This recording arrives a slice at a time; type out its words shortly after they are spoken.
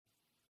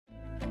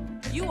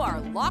You are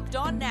Locked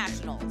On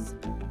Nationals,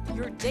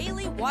 your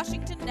daily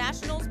Washington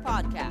Nationals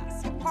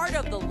podcast, part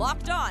of the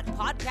Locked On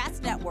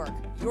Podcast Network,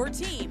 your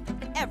team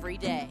every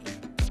day.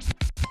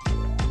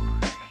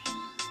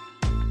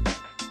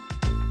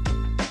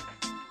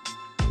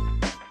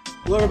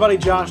 Hello everybody,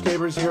 Josh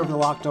Neighbors here with the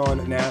Locked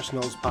On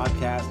Nationals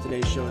podcast.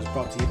 Today's show is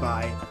brought to you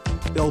by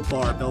Built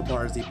Bar. Built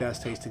Bar is the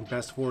best tasting,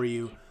 best for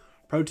you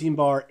protein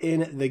bar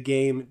in the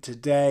game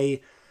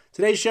today.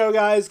 Today's show,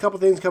 guys, a couple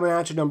things coming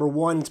at you. Number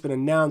one, it's been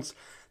announced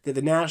that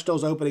the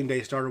Nationals opening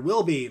day starter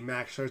will be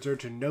Max Scherzer,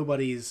 to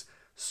nobody's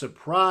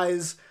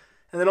surprise.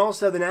 And then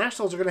also the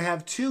Nationals are going to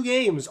have 2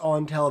 games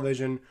on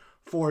television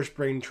for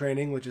spring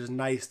training, which is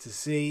nice to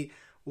see.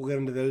 We'll get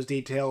into those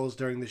details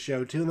during the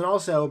show too. And then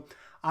also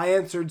I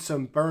answered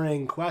some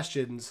burning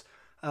questions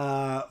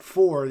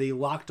for the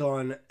Locked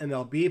On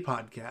MLB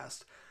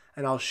podcast,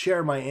 and I'll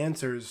share my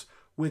answers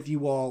with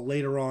you all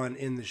later on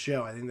in the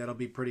show. I think that'll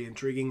be pretty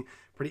intriguing,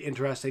 pretty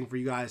interesting for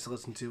you guys to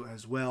listen to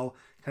as well.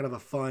 Kind of a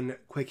fun,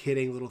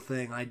 quick-hitting little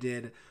thing I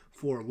did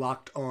for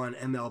Locked On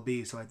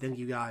MLB, so I think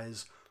you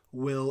guys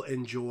will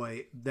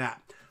enjoy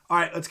that. All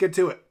right, let's get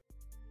to it.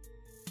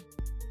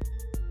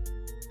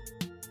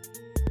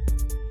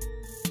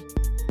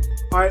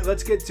 All right,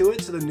 let's get to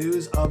it. So the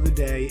news of the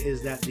day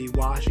is that the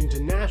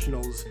Washington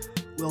Nationals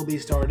will be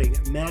starting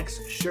Max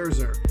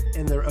Scherzer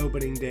in their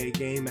opening day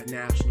game at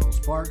Nationals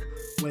Park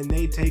when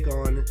they take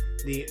on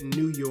the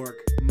New York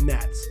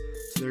Mets.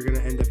 So they're going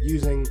to end up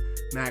using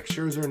Max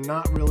Scherzer.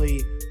 Not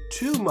really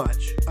too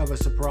much of a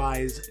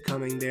surprise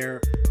coming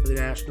there for the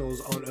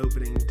Nationals on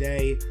opening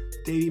day.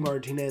 Davey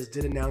Martinez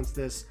did announce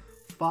this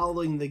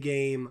following the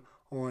game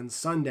on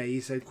Sunday. He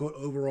said, quote,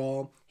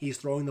 overall, he's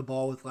throwing the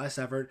ball with less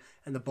effort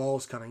and the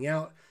ball's coming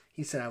out.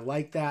 He said, I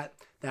like that.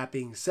 That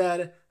being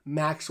said,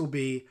 Max will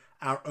be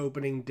our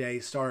opening day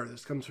starter.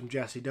 This comes from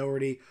Jesse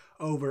Dougherty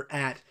over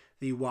at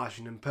the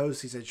Washington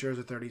Post. He said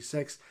Scherzer,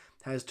 36,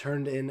 has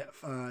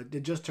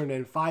just turned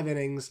in 5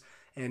 innings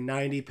and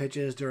 90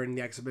 pitches during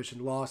the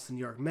exhibition loss to the New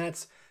York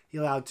Mets. He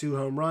allowed 2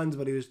 home runs,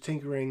 but he was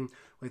tinkering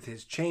with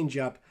his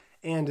changeup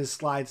and his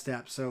slide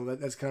step. So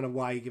that's kind of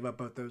why he gave up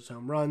both those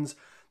home runs.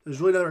 There's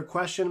really another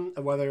question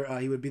of whether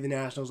he would be the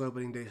Nationals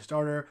opening day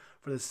starter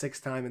for the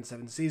 6th time in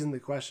 7 seasons. The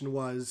question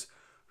was,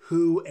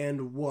 who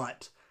and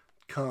what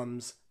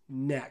comes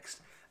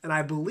next? And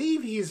I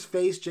believe he's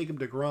faced Jacob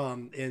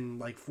deGrom in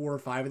like 4 or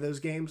 5 of those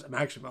games.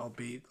 I'll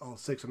be all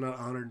 6. I'm not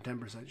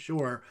 110%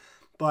 sure.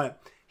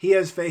 But he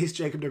has faced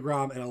Jacob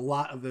deGrom in a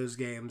lot of those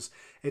games.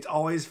 It's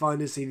always fun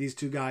to see these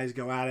 2 guys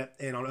go at it.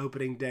 And on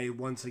opening day,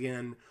 once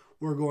again,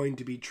 we're going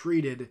to be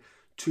treated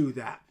to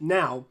that.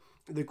 Now,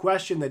 the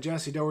question that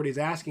Jesse Dougherty is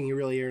asking you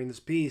really here in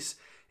this piece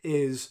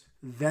is,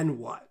 then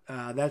what?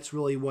 That's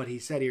really what he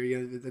said here. You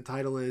know, the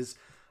title is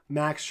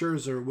Max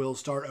Scherzer will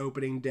start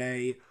opening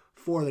day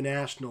for the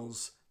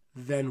Nationals,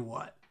 then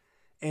what?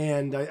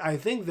 And I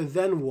think the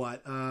then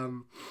what,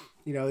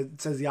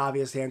 it says the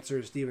obvious answer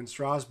is Steven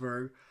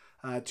Strasburg.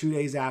 2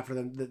 days after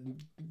the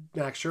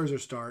Max Scherzer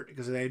start,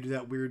 because they do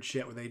that weird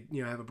shit where they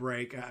have a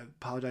break. I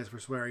apologize for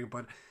swearing,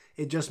 but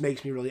it just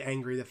makes me really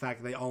angry, the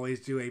fact that they always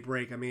do a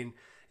break. I mean,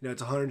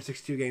 it's a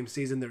 162 game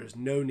season. There is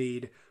no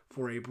need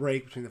for a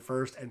break between the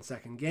first and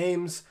second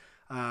games.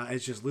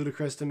 It's just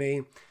ludicrous to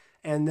me.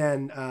 And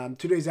then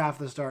 2 days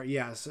after the start,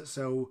 yes.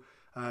 So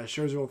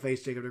Scherzer will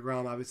face Jacob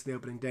deGrom, obviously, the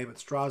opening day, but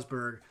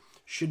Strasburg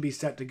should be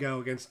set to go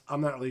against,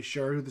 I'm not really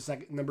sure who the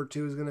second number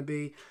 2 is going to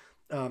be.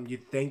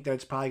 You'd think that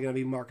it's probably going to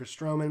be Marcus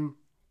Stroman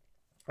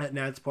at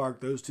Nats Park.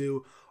 Those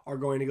 2 are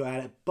going to go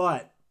at it.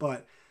 But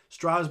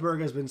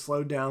Strasburg has been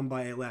slowed down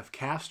by a left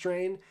calf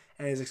strain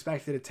and is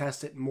expected to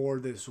test it more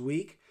this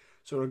week.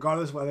 So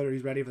regardless of whether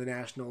he's ready for the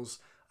Nationals,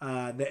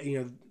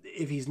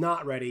 if he's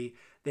not ready,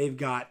 they've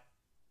got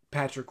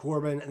Patrick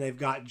Corbin and they've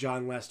got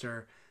John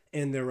Lester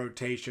in their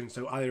rotation.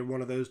 So either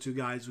one of those 2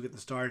 guys will get the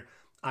start.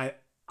 I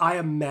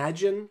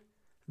imagine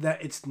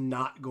that it's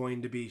not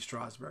going to be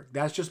Strasburg.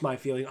 That's just my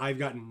feeling. I've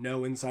gotten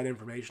no inside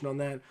information on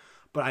that.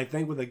 But I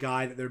think with a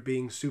guy that they're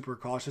being super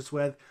cautious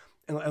with,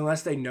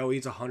 unless they know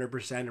he's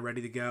 100% and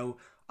ready to go,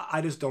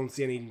 I just don't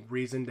see any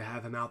reason to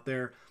have him out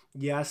there.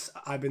 Yes,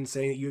 I've been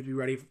saying that you have to be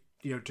ready,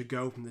 to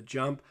go from the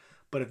jump.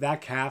 But if that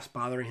calf's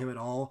bothering him at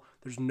all,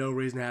 there's no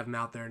reason to have him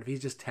out there. And if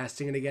he's just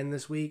testing it again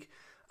this week,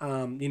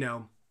 there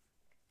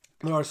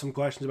are some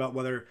questions about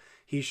whether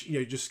he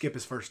should, just skip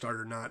his first start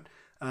or not.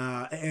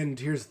 And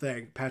here's the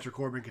thing. Patrick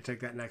Corbin could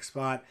take that next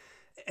spot.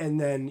 And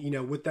then,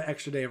 with the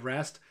extra day of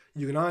rest,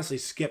 you can honestly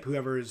skip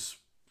whoever is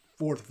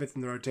 4th or 5th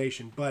in the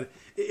rotation. But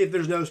if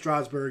there's no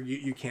Strasburg,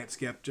 you can't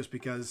skip just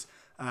because,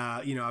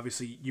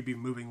 obviously you'd be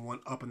moving one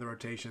up in the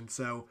rotation.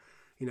 So,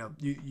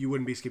 you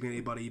wouldn't be skipping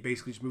anybody. You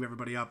basically just move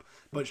everybody up.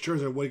 But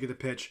Scherzer would get the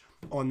pitch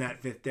on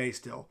that 5th day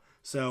still.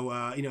 So,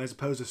 as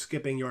opposed to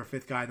skipping your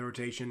 5th guy in the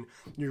rotation,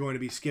 you're going to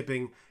be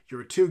skipping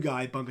your 2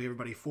 guy, bumping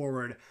everybody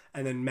forward,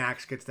 and then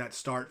Max gets that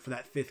start for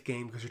that 5th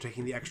game because you're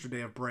taking the extra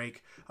day of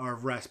break or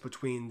of rest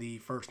between the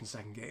first and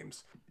second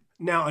games.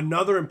 Now,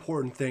 another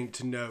important thing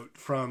to note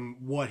from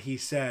what he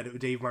said,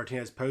 Dave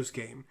Martinez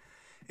post-game,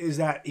 is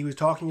that he was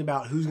talking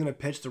about who's going to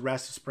pitch the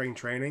rest of spring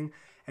training,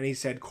 and he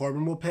said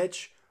Corbin will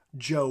pitch,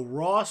 Joe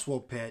Ross will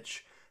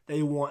pitch.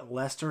 They want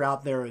Lester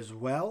out there as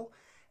well,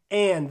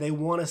 and they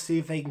want to see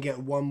if they can get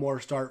one more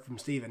start from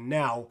Steven.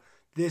 Now,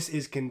 this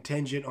is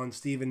contingent on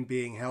Steven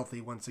being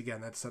healthy once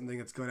again. That's something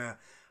that's going to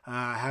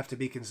have to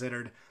be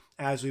considered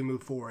as we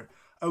move forward.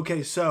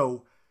 Okay,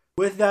 so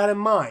with that in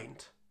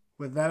mind,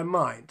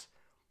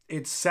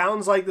 it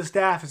sounds like the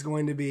staff is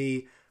going to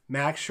be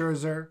Max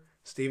Scherzer,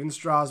 Steven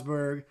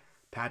Strasburg,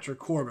 Patrick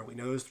Corbin. We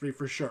know those three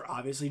for sure.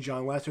 Obviously,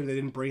 John Lester, they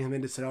didn't bring him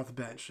in to sit off the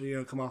bench,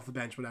 come off the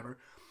bench, whatever.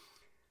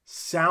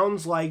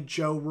 Sounds like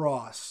Joe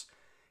Ross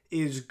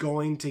is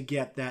going to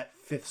get that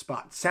fifth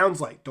spot.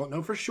 Sounds like. Don't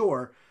know for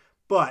sure.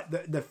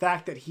 But the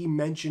fact that he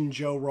mentioned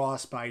Joe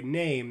Ross by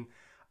name,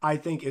 I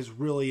think is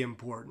really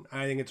important.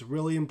 I think it's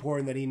really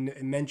important that he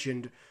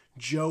mentioned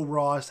Joe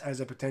Ross as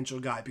a potential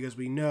guy, because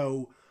we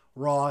know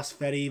Ross,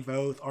 Fedde,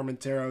 Voth,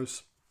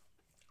 Armenteros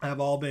have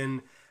all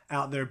been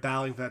out there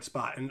battling for that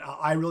spot. And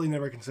I really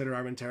never consider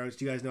Armenteros.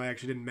 You guys know I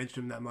actually didn't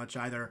mention him that much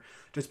either,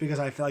 just because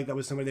I feel like that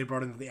was somebody they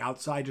brought into the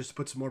outside just to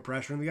put some more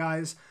pressure on the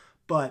guys.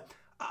 But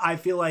I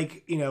feel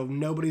like,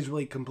 nobody's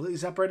really completely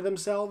separated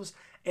themselves,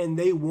 and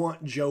they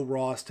want Joe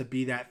Ross to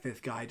be that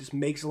fifth guy. It just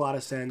makes a lot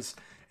of sense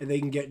if they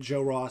can get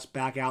Joe Ross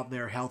back out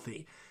there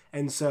healthy.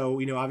 And so,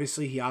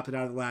 obviously he opted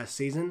out of the last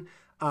season,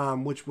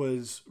 which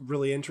was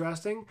really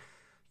interesting.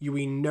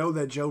 We know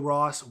that Joe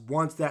Ross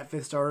wants that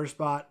fifth starter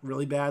spot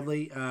really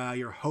badly.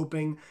 You're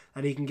hoping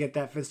that he can get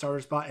that fifth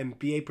starter spot and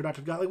be a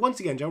productive guy. Like, once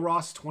again, Joe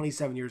Ross is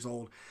 27 years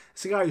old.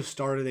 This is a guy who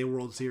started a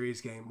World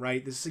Series game,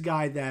 right? This is a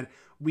guy that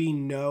we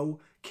know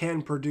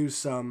can produce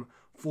some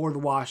for the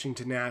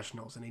Washington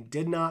Nationals. And he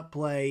did not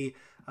play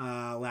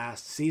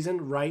last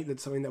season, right?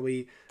 That's something that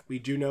we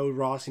do know.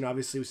 Ross,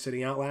 obviously was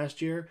sitting out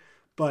last year.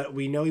 But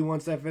we know he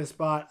wants that fifth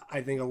spot.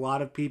 I think a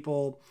lot of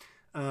people,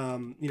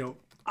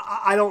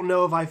 I don't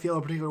know if I feel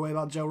a particular way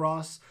about Joe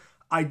Ross.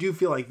 I do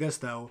feel like this,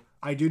 though.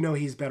 I do know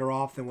he's better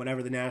off than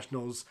whatever the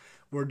Nationals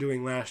were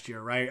doing last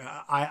year, right?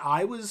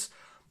 I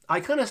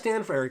kind of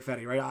stand for Erick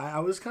Fedde, right? I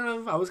was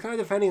kind of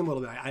defending him a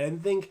little bit. I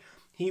didn't think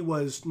he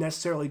was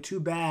necessarily too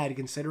bad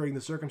considering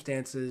the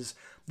circumstances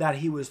that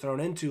he was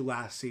thrown into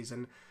last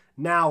season.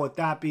 Now, with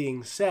that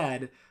being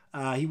said,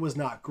 he was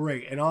not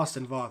great. And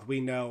Austin Voth, we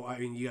know,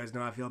 you guys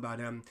know how I feel about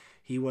him.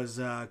 He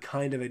was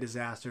kind of a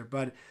disaster.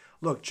 But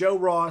look, Joe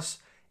Ross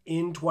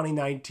in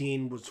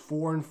 2019 was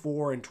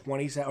 4-4 and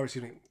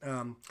 27.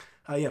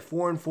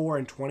 4-4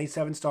 and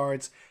 27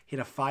 starts. He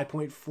had a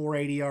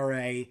 5.48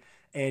 ERA,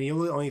 and he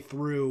only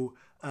threw.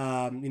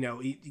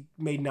 He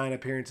made 9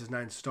 appearances,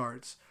 9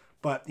 starts,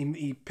 but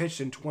he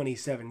pitched in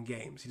 27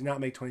 games. He did not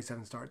make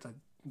 27 starts. I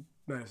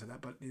might have said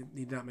that, but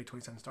he did not make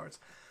 27 starts.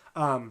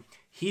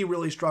 He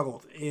really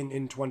struggled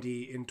in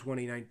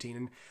 2019.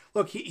 And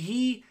look,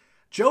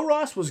 Joe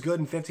Ross was good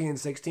in 15 and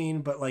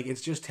 16, but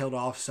it's just tailed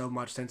off so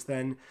much since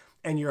then.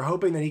 And you're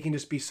hoping that he can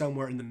just be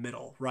somewhere in the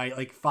middle, right?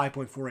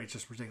 5.48 is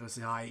just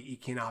ridiculously high. He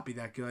cannot be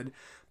that good.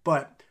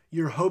 But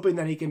you're hoping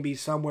that he can be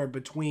somewhere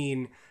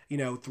between,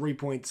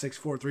 3.64,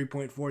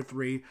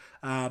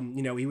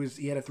 3.43.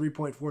 He had a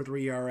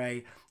 3.43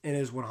 ERA in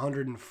his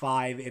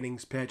 105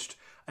 innings pitched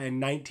and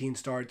 19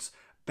 starts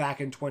back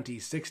in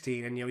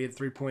 2016. And, he had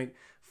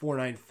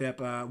 3.49 FIP,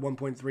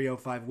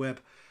 1.305 WHIP.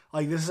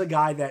 This is a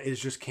guy that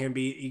can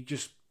be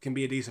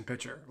a decent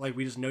pitcher.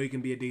 We just know he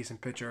can be a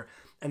decent pitcher.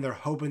 And they're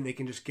hoping they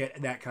can just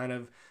get that kind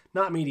of,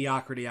 not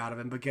mediocrity out of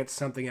him, but get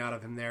something out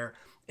of him there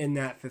in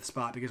that fifth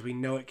spot, because we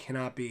know it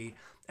cannot be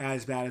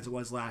as bad as it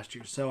was last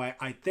year. So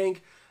I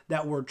think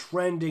that we're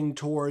trending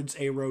towards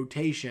a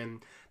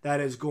rotation that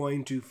is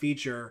going to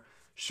feature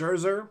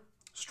Scherzer,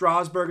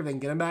 Strasburg, if they can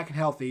get him back and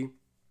healthy,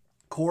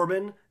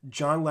 Corbin,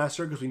 John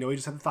Lester, because we know he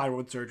just had the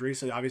thyroid surgery,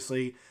 so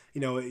obviously,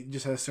 he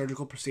just had a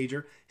surgical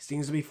procedure. He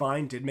seems to be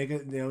fine. Did make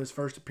his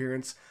first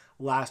appearance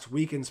last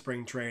week in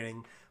spring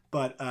training.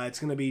 But it's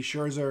going to be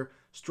Scherzer,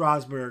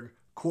 Strasburg,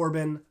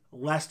 Corbin,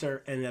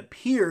 Lester, and it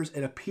appears,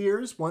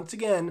 once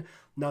again,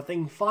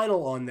 nothing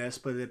final on this,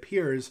 but it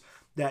appears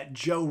that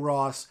Joe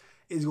Ross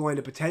is going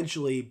to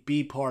potentially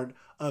be part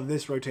of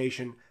this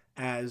rotation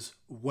as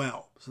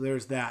well. So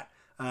there's that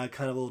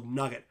kind of little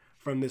nugget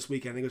from this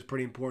weekend. I think it was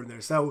pretty important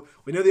there. So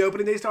we know the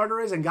opening day starter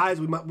is, and guys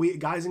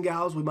and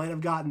gals, we might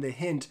have gotten the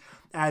hint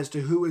as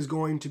to who is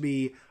going to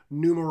be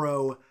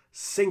numero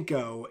 5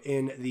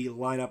 in the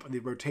lineup, the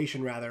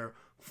rotation rather,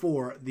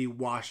 for the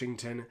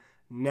Washington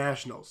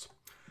Nationals.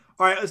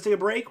 All right, let's take a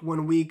break.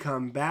 When we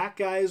come back,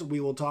 guys, we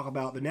will talk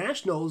about the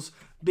Nationals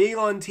being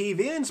on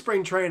TV in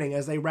spring training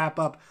as they wrap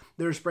up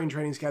their spring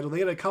training schedule. They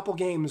had a couple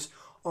games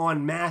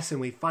en masse, and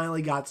we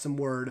finally got some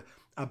word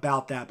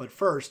about that. But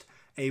first,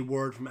 a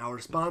word from our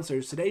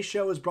sponsors. Today's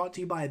show is brought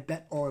to you by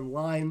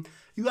BetOnline.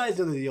 You guys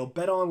know the deal.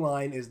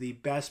 BetOnline is the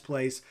best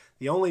place,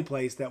 the only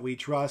place that we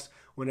trust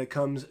when it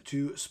comes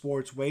to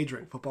sports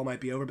wagering. Football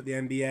might be over, but the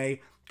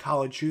NBA,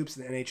 college hoops,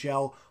 and the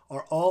NHL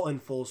are all in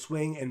full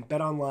swing, and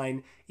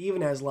BetOnline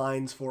even has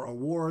lines for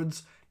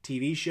awards,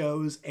 TV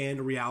shows,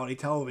 and reality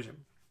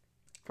television.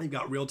 They've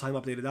got real-time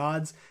updated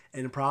odds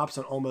and props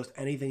on almost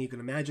anything you can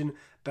imagine.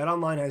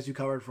 BetOnline has you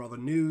covered for all the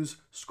news,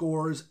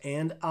 scores,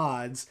 and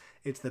odds.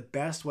 It's the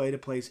best way to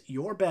place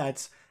your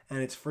bets,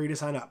 and it's free to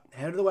sign up.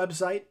 Head to the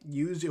website,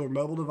 use your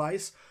mobile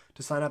device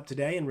to sign up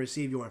today and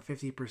receive your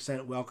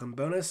 50% welcome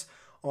bonus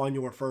on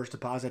your first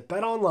deposit.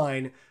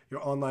 BetOnline,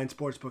 your online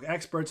sportsbook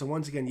experts, and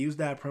once again, use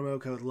that promo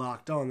code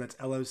LOCKEDON, that's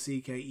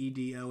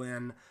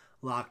LOCKEDON,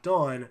 Locked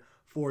On,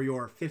 for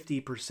your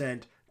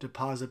 50%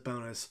 deposit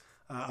bonus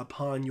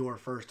upon your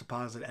first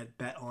deposit at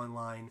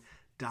betonline.ag.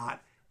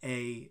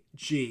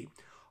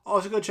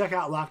 Also, go check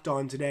out Locked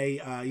On Today.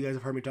 You guys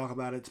have heard me talk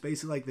about it. It's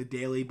basically like the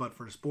daily, but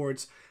for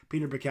sports.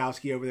 Peter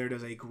Bukowski over there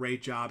does a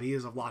great job. He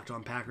is of Locked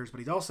On Packers, but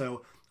he's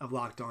also of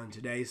Locked On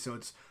Today. So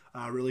it's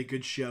a really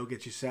good show.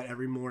 Gets you set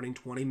every morning,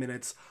 20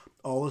 minutes.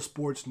 All the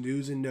sports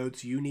news and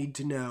notes you need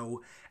to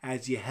know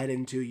as you head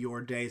into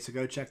your day. So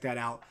go check that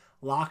out.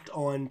 Locked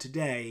On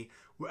Today,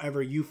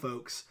 wherever you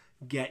folks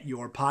get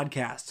your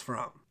podcasts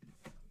from.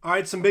 All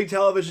right, some big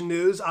television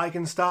news. I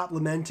can stop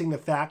lamenting the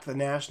fact the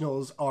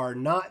Nationals are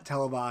not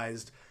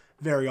televised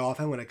very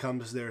often when it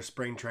comes to their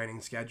spring training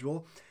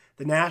schedule.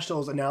 The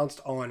Nationals announced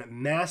on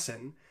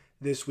MASN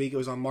this week, it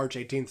was on March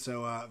 18th,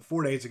 so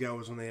 4 days ago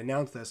was when they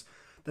announced this,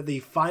 that the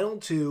final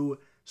 2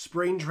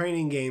 spring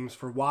training games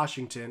for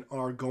Washington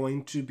are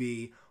going to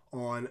be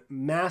on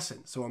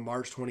MASN. So on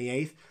March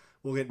 28th,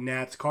 we'll get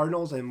Nats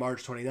Cardinals, and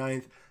March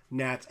 29th,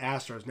 Nats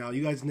Astros. Now,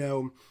 you guys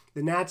know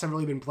the Nats have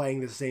really been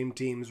playing the same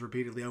teams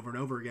repeatedly over and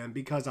over again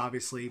because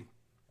obviously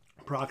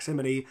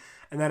proximity,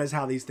 and that is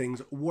how these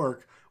things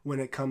work when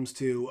it comes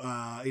to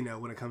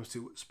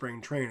spring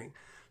training.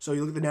 So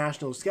you look at the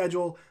Nationals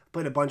schedule,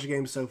 played a bunch of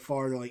games so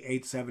far. They're like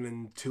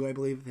 8-7-2, I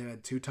believe. They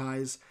had 2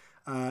 ties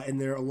in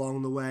there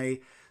along the way.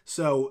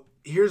 So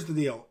here's the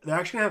deal. They're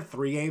actually going to have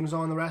 3 games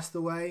on the rest of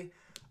the way.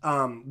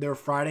 Their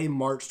Friday,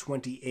 March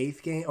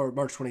 28th game, or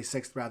March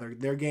 26th rather,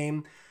 their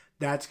game,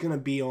 that's going to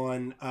be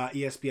on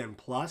ESPN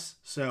Plus.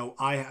 So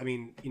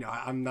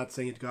I'm not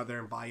saying you have to go out there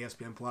and buy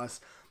ESPN Plus.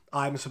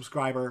 I'm a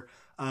subscriber.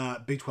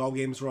 Big 12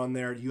 games are on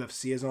there.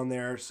 UFC is on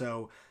there.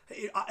 So,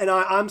 and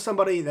I'm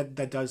somebody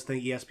that does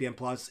think ESPN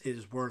Plus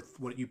is worth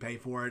what you pay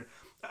for it,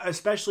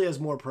 especially as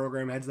more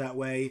program heads that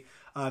way.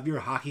 If you're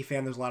a hockey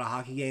fan, there's a lot of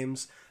hockey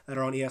games that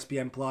are on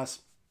ESPN Plus.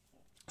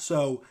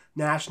 So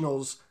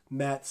Nationals,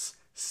 Mets,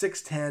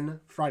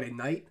 6:10 Friday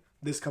night,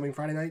 this coming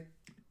Friday night.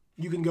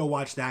 You can go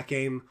watch that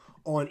game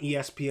on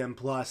ESPN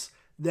Plus.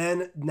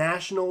 Then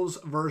Nationals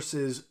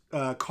versus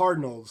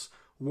Cardinals,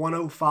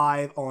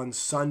 1:05 on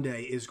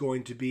Sunday is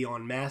going to be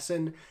on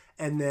MASN.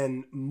 And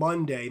then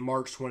Monday,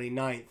 March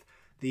 29th,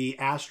 the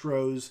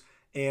Astros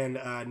and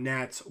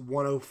Nats,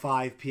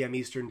 1:05 p.m.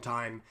 Eastern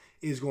Time,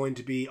 is going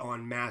to be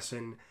on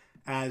MASN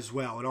as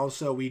well. And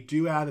also, we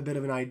do have a bit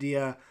of an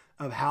idea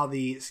of how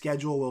the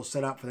schedule will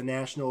set up for the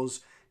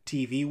Nationals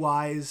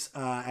TV-wise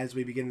as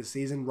we begin the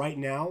season. Right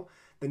now,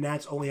 the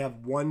Nats only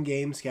have 1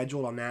 game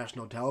scheduled on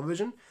national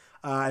television.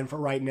 And for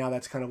right now,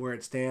 that's kind of where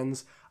it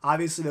stands.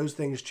 Obviously, those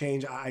things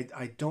change.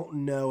 I don't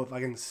know if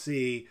I can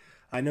see.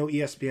 I know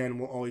ESPN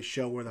will always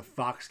show where the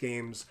Fox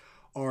games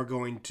are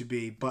going to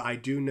be. But I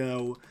do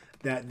know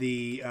that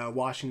the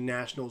Washington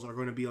Nationals are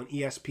going to be on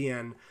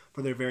ESPN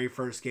for their very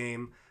first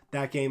game.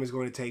 That game is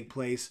going to take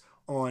place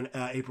on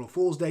April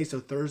Fool's Day, so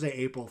Thursday,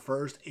 April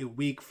 1st, a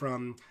week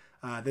from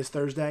this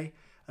Thursday.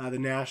 The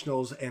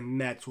Nationals and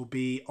Mets will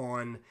be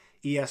on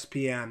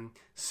ESPN,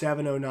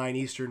 7:09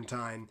 Eastern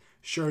Time.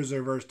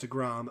 Scherzer versus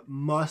DeGrom,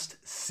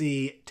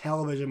 must-see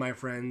television, my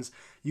friends.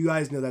 You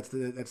guys know that's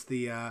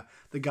the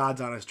God's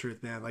honest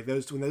truth, man. Like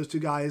when those two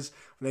guys,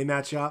 when they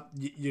match up,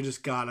 you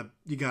just gotta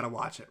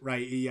watch it,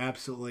 right? You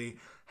absolutely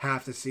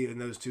have to see it.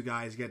 And those two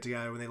guys get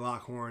together when they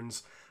lock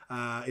horns.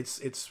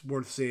 It's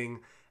worth seeing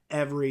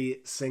every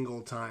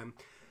single time.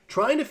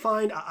 Trying to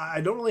find,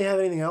 I don't really have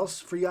anything else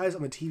for you guys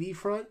on the TV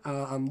front.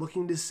 I'm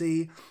looking to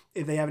see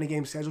if they have any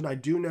games scheduled. I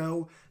do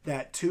know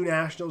that 2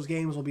 Nationals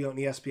games will be on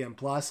ESPN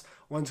Plus.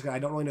 Once again, I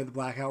don't really know the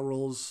blackout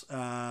rules,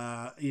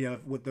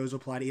 what those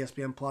apply to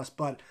ESPN Plus.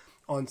 But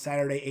on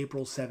Saturday,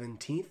 April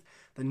 17th,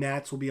 the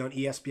Nats will be on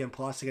ESPN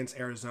Plus against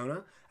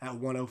Arizona at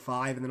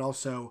 1:05. And then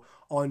also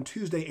on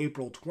Tuesday,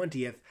 April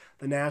 20th,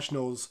 the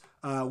Nationals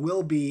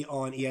will be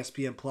on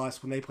ESPN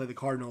Plus when they play the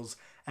Cardinals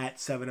at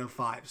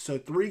 7:05. So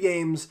 3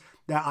 games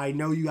that I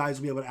know you guys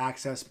will be able to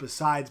access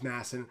besides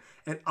MASN,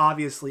 and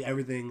obviously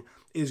everything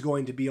is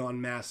going to be on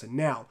MASN.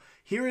 Now,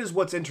 here is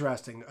what's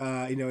interesting,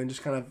 and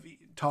just kind of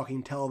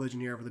talking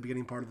television here for the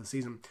beginning part of the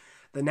season.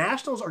 The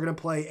Nationals are going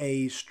to play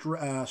a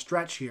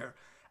stretch here.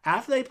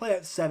 After they play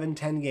that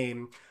 7:10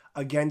 game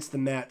against the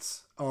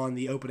Mets on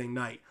the opening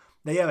night,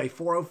 they have a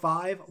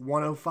 4:05,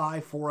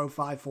 1:05,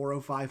 4:05,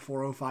 4:05,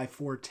 4:05,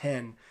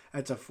 4:10.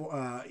 That's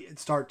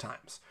start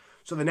times.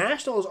 So the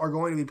Nationals are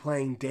going to be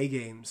playing day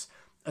games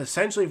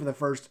essentially for the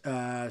first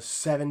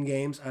 7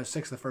 games, 6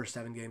 of the first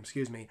 7 games,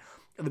 at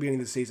the beginning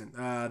of the season.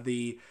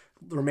 The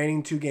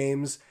remaining 2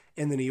 games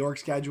in the New York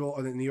schedule,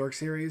 or the New York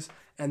series,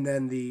 and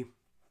then the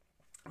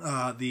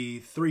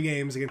 3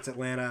 games against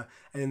Atlanta,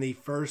 and then the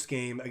first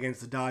game against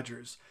the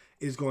Dodgers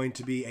is going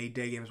to be a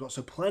day game as well.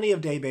 So plenty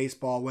of day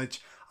baseball,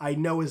 which I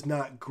know is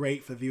not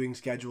great for the viewing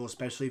schedule,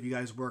 especially if you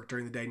guys work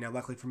during the day. Now,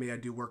 luckily for me, I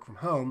do work from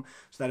home,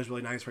 so that is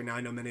really nice right now.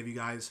 I know many of you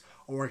guys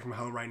are working from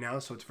home right now,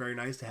 so it's very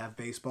nice to have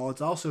baseball. It's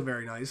also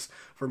very nice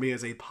for me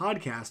as a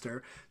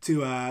podcaster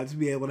to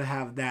be able to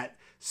have that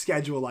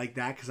schedule like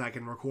that, because I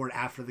can record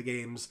after the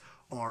games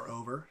are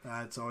over.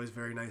 It's always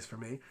very nice for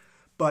me.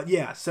 But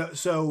yeah,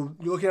 so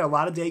you're looking at a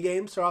lot of day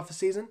games throughout the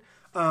season.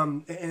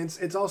 And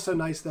it's also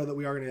nice, though, that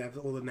we are going to have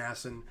a little bit of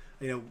MASN,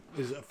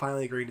 is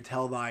finally agreeing to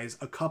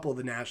televise a couple of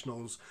the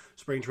Nationals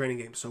spring training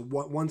games. So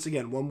once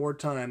again, one more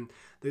time,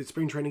 the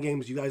spring training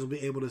games you guys will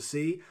be able to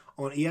see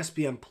on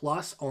ESPN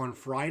Plus on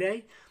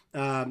Friday,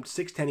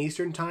 6:10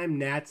 Eastern Time,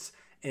 Nats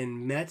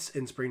and Mets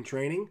in spring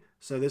training.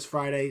 So this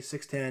Friday,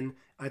 6:10,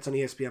 that's on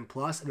ESPN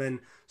Plus. And then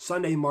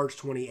Sunday, March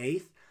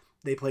 28th,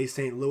 they play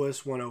St.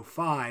 Louis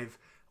 105.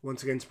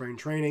 Once again, spring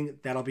training.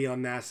 That'll be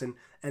on MASN.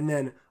 And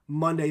then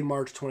Monday,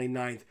 March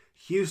 29th,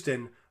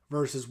 Houston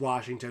versus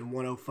Washington,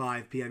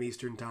 1:05 p.m.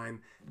 Eastern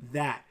Time.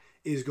 That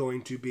is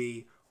going to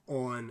be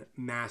on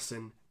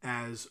MASN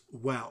as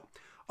well.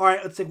 All right,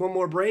 let's take one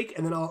more break,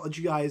 and then I'll let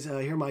you guys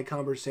hear my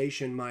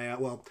conversation,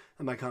 not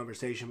my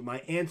conversation, but my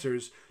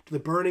answers to the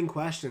burning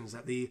questions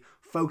that the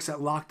folks at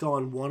Locked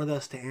On wanted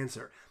us to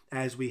answer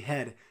as we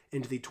head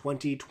into the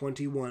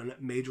 2021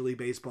 Major League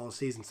Baseball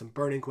season. Some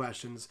burning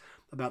questions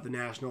about the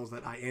Nationals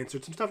that I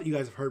answered. Some stuff that you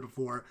guys have heard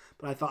before,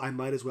 but I thought I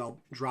might as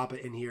well drop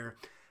it in here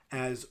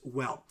as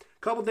well.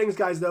 Couple things,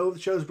 guys, though. The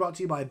show is brought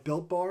to you by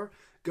Built Bar.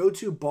 Go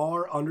to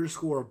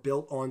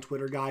bar_built on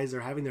Twitter, guys.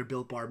 They're having their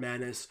Built Bar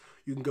Madness.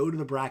 You can go to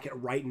the bracket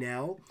right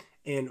now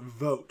and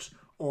vote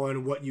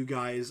on what you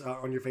guys,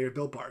 on your favorite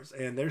Built Bars.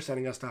 And they're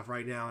sending us stuff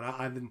right now, and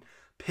I've been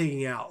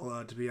pigging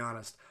out, to be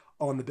honest,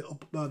 on the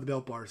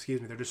Built Bar.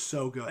 Excuse me. They're just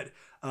so good.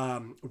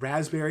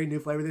 Raspberry, new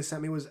flavor they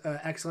sent me, was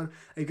excellent.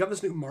 They've got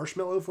this new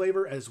marshmallow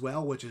flavor as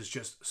well, which is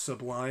just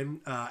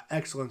sublime.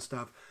 Excellent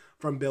stuff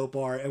from Built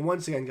Bar. And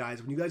once again,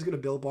 guys, when you guys go to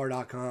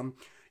BuiltBar.com,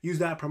 use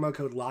that promo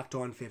code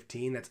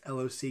LOCKEDON15. That's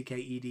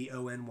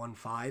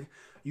LOCKEDON15.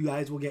 You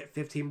guys will get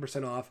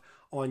 15% off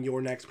on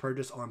your next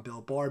purchase on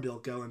Built Bar,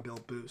 Built Go, and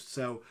Built Boost.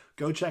 So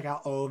go check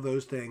out all of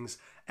those things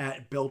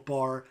at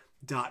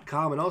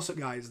BuiltBar.com. And also,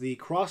 guys, the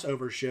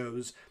crossover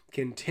shows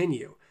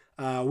continue.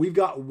 We've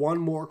got one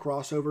more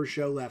crossover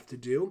show left to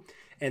do,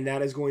 and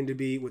that is going to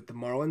be with the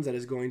Marlins. That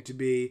is going to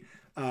be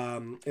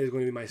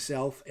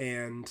myself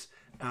and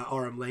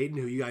RM Layton,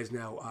 who you guys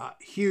know,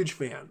 huge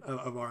fan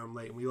of RM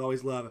Layton. We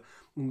always love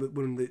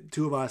when the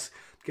two of us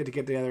get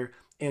together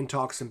and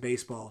talk some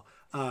baseball.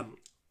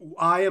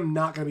 I am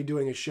not going to be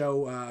doing a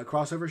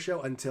crossover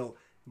show until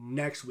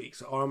next week.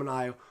 So RM and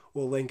I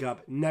will link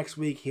up next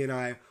week. He and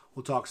I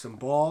will talk some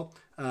ball,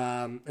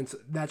 and so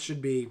that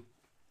should be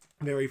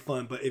very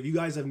fun. But if you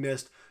guys have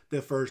missed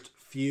the first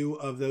few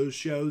of those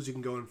shows, you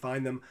can go and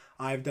find them.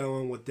 I've done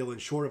one with Dylan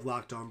Short of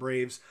Locked On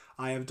Braves.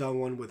 I have done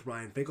one with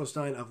Ryan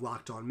Finkelstein of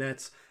Locked On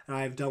Mets. And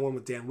I have done one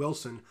with Dan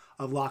Wilson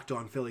of Locked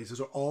On Phillies.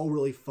 Those are all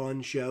really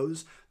fun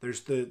shows.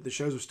 There's the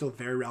shows are still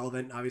very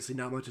relevant. Obviously,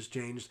 not much has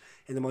changed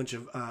in the month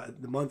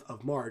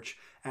of March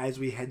as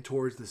we head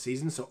towards the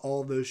season. So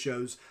all of those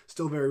shows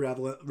still very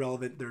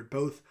relevant. They're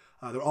both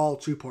they're all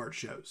 2-part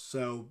shows.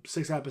 So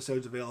 6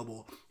 episodes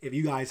available. If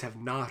you guys have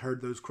not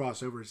heard those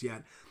crossovers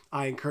yet,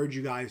 I encourage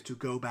you guys to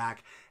go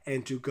back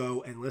and to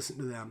go and listen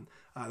to them.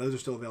 Those are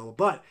still available.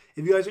 But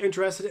if you guys are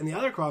interested in the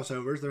other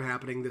crossovers, they're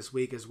happening this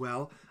week as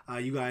well.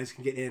 You guys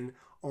can get in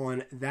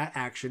on that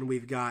action.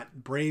 We've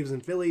got Braves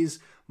and Phillies,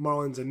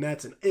 Marlins and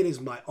Mets, and it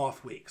is my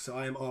off week. So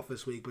I am off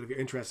this week. But if you're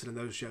interested in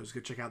those shows, go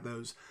check out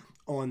those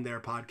on their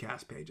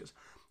podcast pages.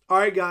 All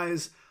right,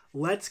 guys,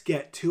 let's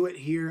get to it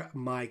here.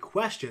 My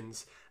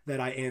questions that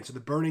I answered, the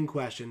burning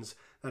questions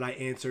that I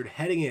answered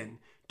heading in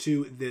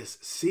to this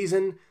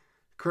season,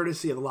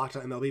 courtesy of the Locked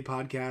On MLB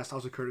podcast,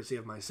 also courtesy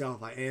of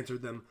myself. I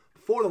answered them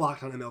for the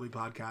Locked On MLB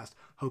podcast.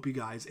 Hope you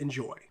guys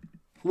enjoy.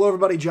 Hello,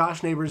 everybody.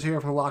 Josh Neighbors here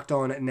from the Locked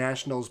On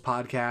Nationals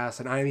podcast,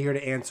 and I am here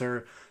to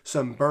answer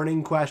some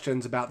burning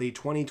questions about the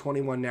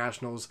 2021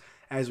 Nationals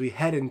as we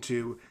head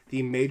into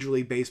the Major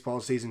League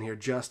Baseball season here,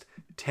 just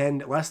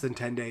less than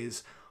 10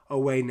 days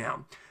away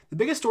now. The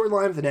biggest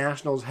storyline of the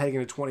Nationals heading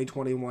into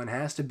 2021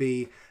 has to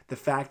be the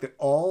fact that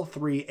all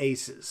 3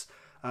 aces,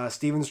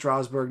 Steven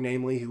Strasburg,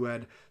 namely, who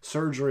had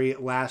surgery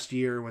last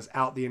year, was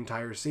out the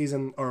entire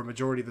season, or a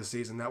majority of the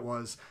season. That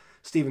was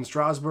Steven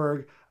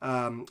Strasburg,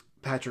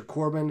 Patrick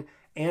Corbin,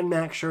 and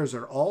Max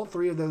Scherzer. All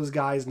 3 of those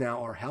guys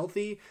now are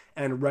healthy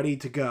and ready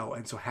to go.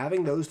 And so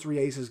having those 3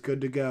 aces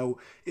good to go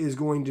is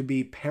going to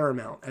be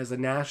paramount as the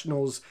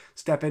Nationals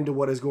step into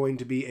what is going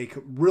to be a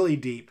really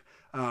deep,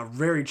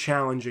 very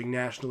challenging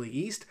National League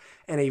East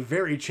and a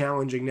very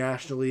challenging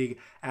National League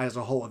as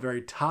a whole, a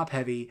very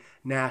top-heavy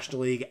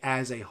National League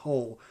as a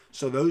whole.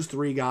 So those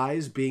 3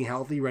 guys being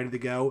healthy, ready to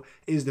go,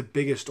 is the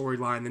biggest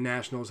storyline the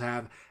Nationals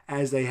have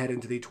as they head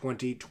into the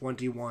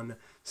 2021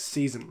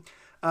 season.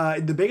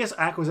 The biggest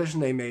acquisition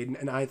they made,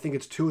 and I think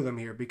it's 2 of them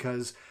here,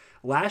 because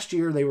Last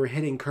year, they were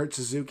hitting Kurt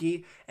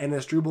Suzuki and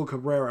Asdrubal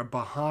Cabrera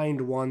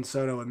behind Juan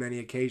Soto on many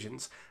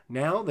occasions.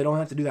 Now, they don't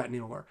have to do that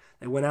anymore.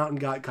 They went out and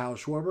got Kyle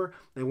Schwarber.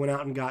 They went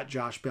out and got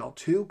Josh Bell.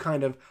 Two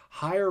kind of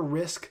higher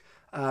risk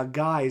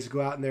guys to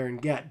go out in there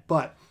and get,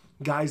 but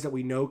guys that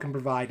we know can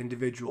provide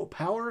individual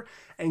power,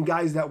 and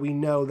guys that we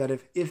know that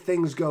if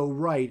things go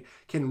right,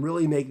 can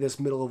really make this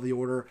middle of the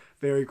order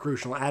very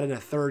crucial. Add in a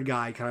third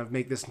guy, kind of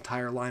make this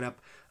entire lineup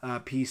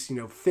piece,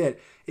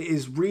 fit,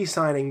 is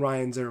re-signing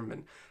Ryan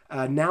Zimmerman.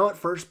 Now at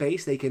first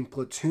base, they can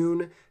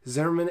platoon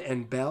Zimmerman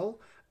and Bell.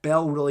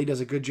 Bell really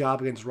does a good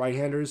job against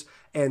right-handers,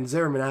 and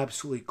Zimmerman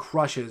absolutely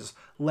crushes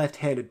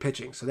left-handed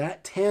pitching. So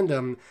that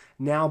tandem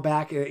now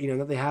back,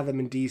 that they have them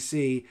in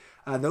D.C.,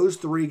 those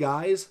three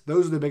guys,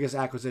 those are the biggest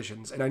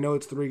acquisitions. And I know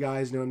it's three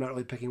guys, I'm not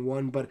really picking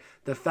one, but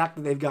the fact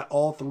that they've got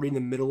all three in the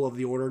middle of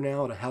the order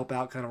now to help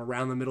out kind of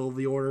around the middle of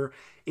the order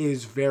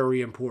is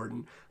very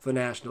important for the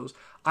Nationals.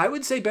 I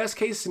would say best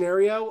case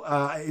scenario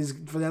is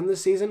for them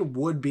this season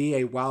would be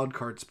a wild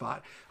card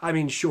spot. I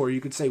mean, sure,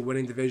 you could say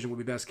winning division would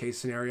be best case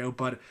scenario,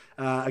 but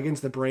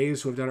against the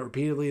Braves, who have done it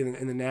repeatedly,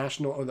 in the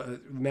National, or the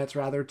Mets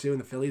rather too,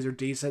 and the Phillies are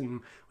decent,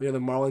 and the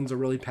Marlins are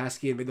really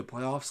pesky and made the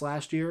playoffs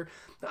last year.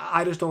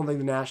 I just don't think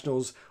the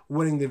Nationals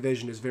winning the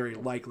division is very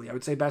likely. I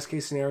would say best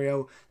case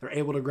scenario, they're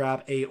able to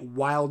grab a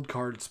wild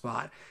card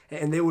spot,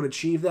 and they would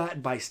achieve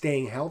that by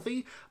staying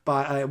healthy,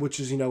 which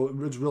is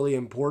it's really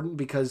important,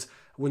 because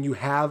when you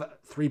have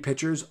three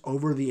pitchers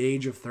over the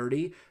age of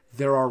 30,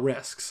 there are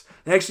risks.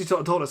 They actually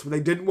told us, but they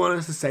didn't want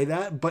us to say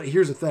that. But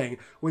here's the thing.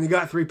 When you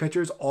got three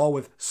pitchers, all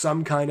with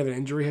some kind of an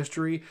injury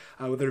history,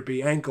 whether it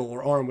be ankle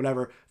or arm,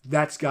 whatever,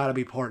 that's got to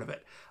be part of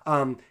it.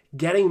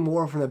 Getting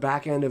more from the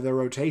back end of their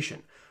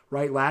rotation.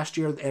 Right, last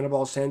year,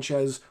 Anibal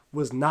Sanchez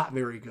was not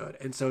very good,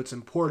 and so it's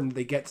important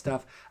they get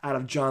stuff out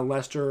of John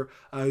Lester,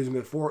 who's in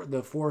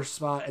the fourth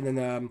spot, and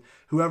then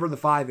whoever the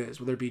five is,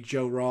 whether it be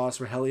Joe Ross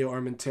or Helio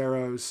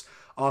Armenteros,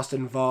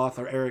 Austin Voth,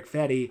 or Eric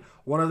Fetty,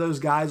 one of those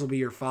guys will be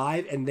your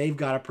five, and they've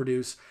got to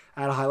produce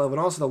at a high level. And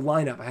also the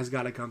lineup has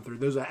got to come through.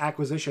 Those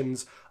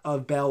acquisitions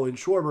of Bell and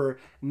Schwarber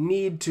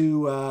need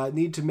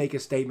to make a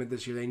statement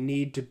this year. They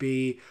need to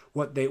be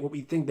what we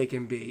think they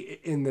can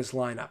be in this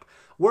lineup.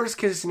 Worst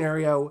case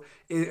scenario,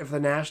 if the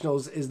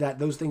Nationals, is that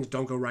those things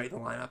don't go right in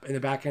the lineup, and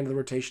the back end of the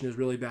rotation is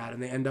really bad,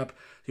 and they end up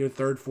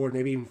third, fourth,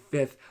 maybe even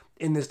fifth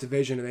in this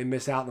division, and they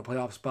miss out in the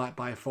playoff spot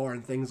by far,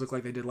 and things look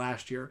like they did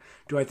last year.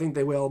 Do I think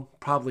they will?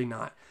 Probably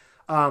not.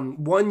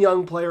 One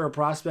young player or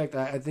prospect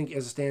I think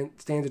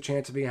stands a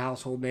chance of being a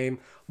household name.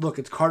 Look,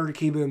 it's Carter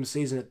Kieboom's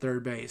season at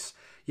third base.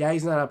 Yeah,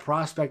 he's not a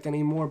prospect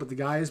anymore, but the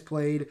guy has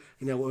played,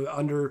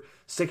 under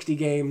 60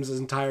 games his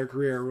entire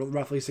career,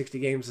 roughly 60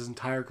 games his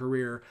entire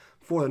career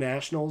for the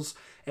Nationals,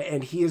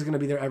 and he is going to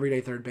be their everyday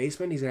third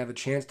baseman. He's going to have a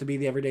chance to be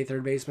the everyday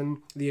third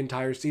baseman the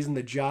entire season.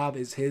 The job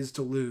is his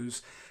to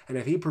lose, and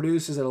if he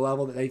produces at a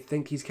level that they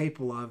think he's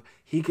capable of,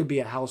 he could be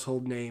a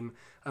household name,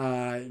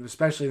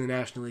 especially in the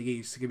National League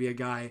East. He could be a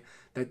guy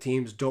that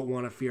teams don't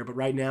want to fear, but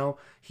right now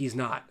he's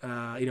not.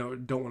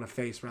 Don't want to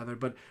face rather,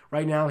 but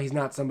right now he's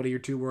not somebody you're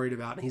too worried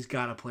about, and he's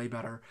got to play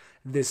better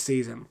this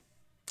season.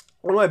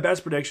 One of my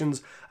best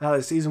predictions how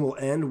the season will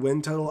end,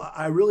 win total,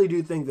 I really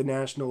do think the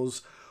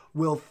Nationals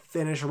will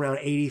finish around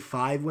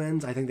 85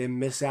 wins. I think they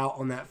miss out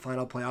on that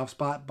final playoff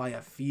spot by a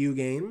few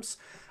games.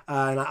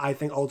 And I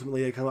think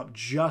ultimately they come up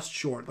just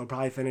short. They'll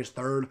probably finish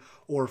third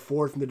or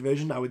fourth in the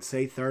division. I would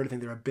say third. I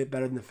think they're a bit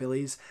better than the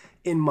Phillies,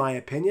 in my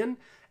opinion.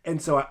 And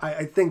so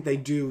I think they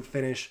do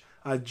finish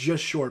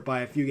just short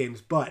by a few games.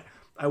 But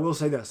I will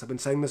say this. I've been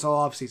saying this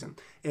all offseason.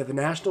 If the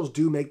Nationals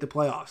do make the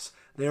playoffs,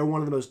 they're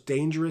one of the most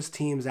dangerous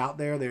teams out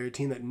there. They're a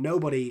team that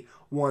nobody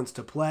wants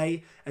to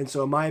play. And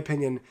so in my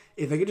opinion,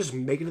 if they could just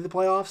make it to the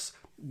playoffs,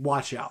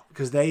 watch out,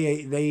 because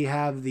they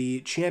have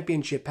the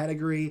championship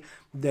pedigree.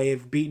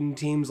 They've beaten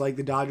teams like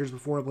the Dodgers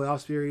before in a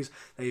playoff series.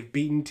 They've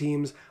beaten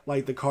teams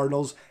like the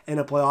Cardinals in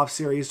a playoff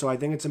series. So I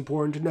think it's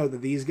important to note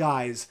that these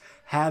guys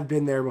have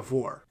been there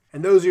before.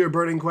 And those are your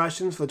burning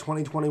questions for the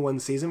 2021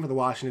 season for the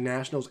Washington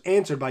Nationals,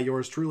 answered by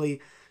yours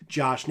truly,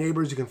 Josh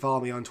Neighbors. You can follow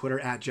me on Twitter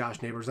at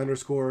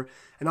 @JoshNeighbors_.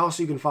 And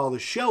also you can follow the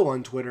show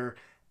on Twitter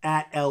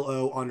at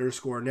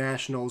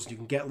 @LO_Nationals. You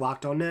can get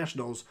Locked On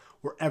Nationals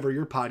wherever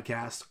your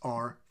podcasts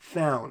are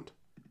found.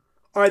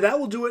 All right, that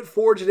will do it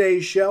for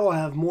today's show. I'll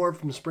have more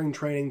from spring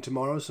training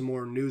tomorrow, some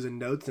more news and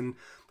notes, and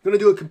I'm going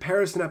to do a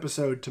comparison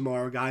episode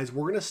tomorrow, guys.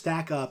 We're going to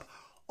stack up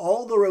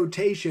all the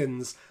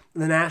rotations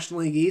in the National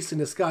League East and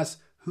discuss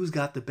who's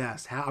got the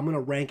best. I'm going to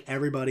rank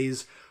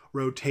everybody's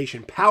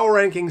rotation. Power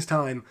rankings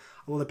time.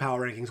 I love the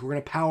power rankings. We're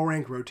going to power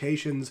rank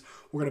rotations.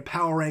 We're going to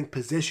power rank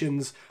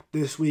positions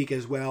this week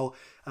as well.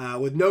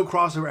 With no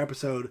crossover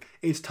episode,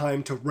 it's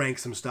time to rank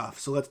some stuff.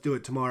 So let's do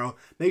it tomorrow.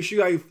 Make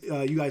sure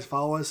you guys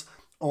follow us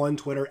on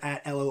Twitter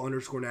at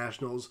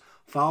 @LO_Nationals.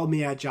 Follow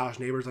me at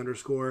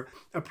 @JoshNeighbors_.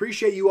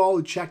 Appreciate you all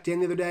who checked in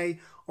the other day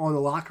on the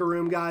Locker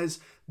Room, guys.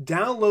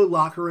 Download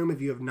Locker Room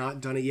if you have not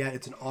done it yet.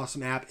 It's an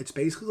awesome app. It's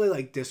basically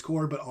like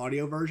Discord, but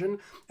audio version.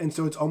 And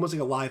so it's almost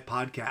like a live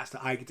podcast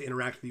that I get to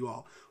interact with you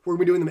all. We're going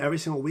to be doing them every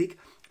single week.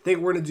 I think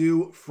we're going to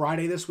do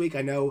Friday this week.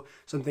 I know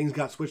some things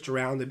got switched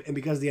around, and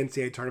because of the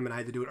NCAA tournament, I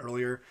had to do it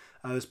earlier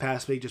this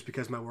past week just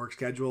because of my work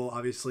schedule.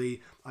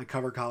 Obviously, I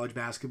cover college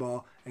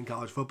basketball and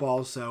college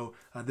football, so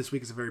this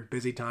week is a very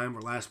busy time,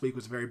 or last week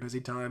was a very busy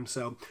time.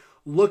 So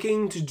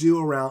looking to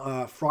do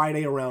around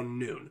Friday around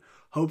noon.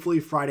 Hopefully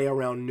Friday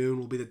around noon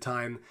will be the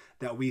time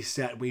that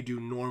we do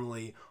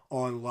normally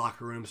on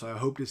Locker Room. So I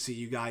hope to see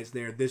you guys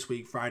there this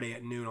week, Friday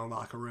at noon on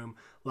Locker Room.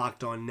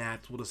 Locked on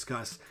Nats. We'll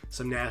discuss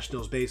some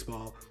Nationals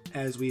baseball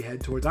as we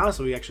head towards,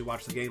 honestly, we actually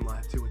watch the game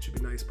live too, which should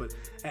be nice. But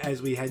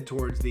as we head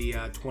towards the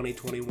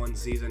 2021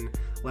 season,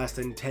 less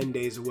than 10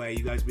 days away,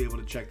 you guys will be able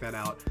to check that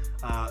out.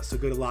 So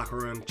go to Locker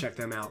Room, check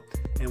them out.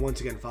 And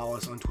once again, follow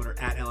us on Twitter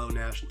at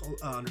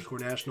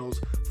 @LO_Nationals.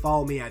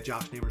 Follow me at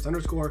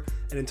 @JoshNeighbors_.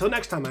 And until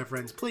next time, my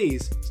friends,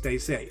 please stay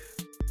safe.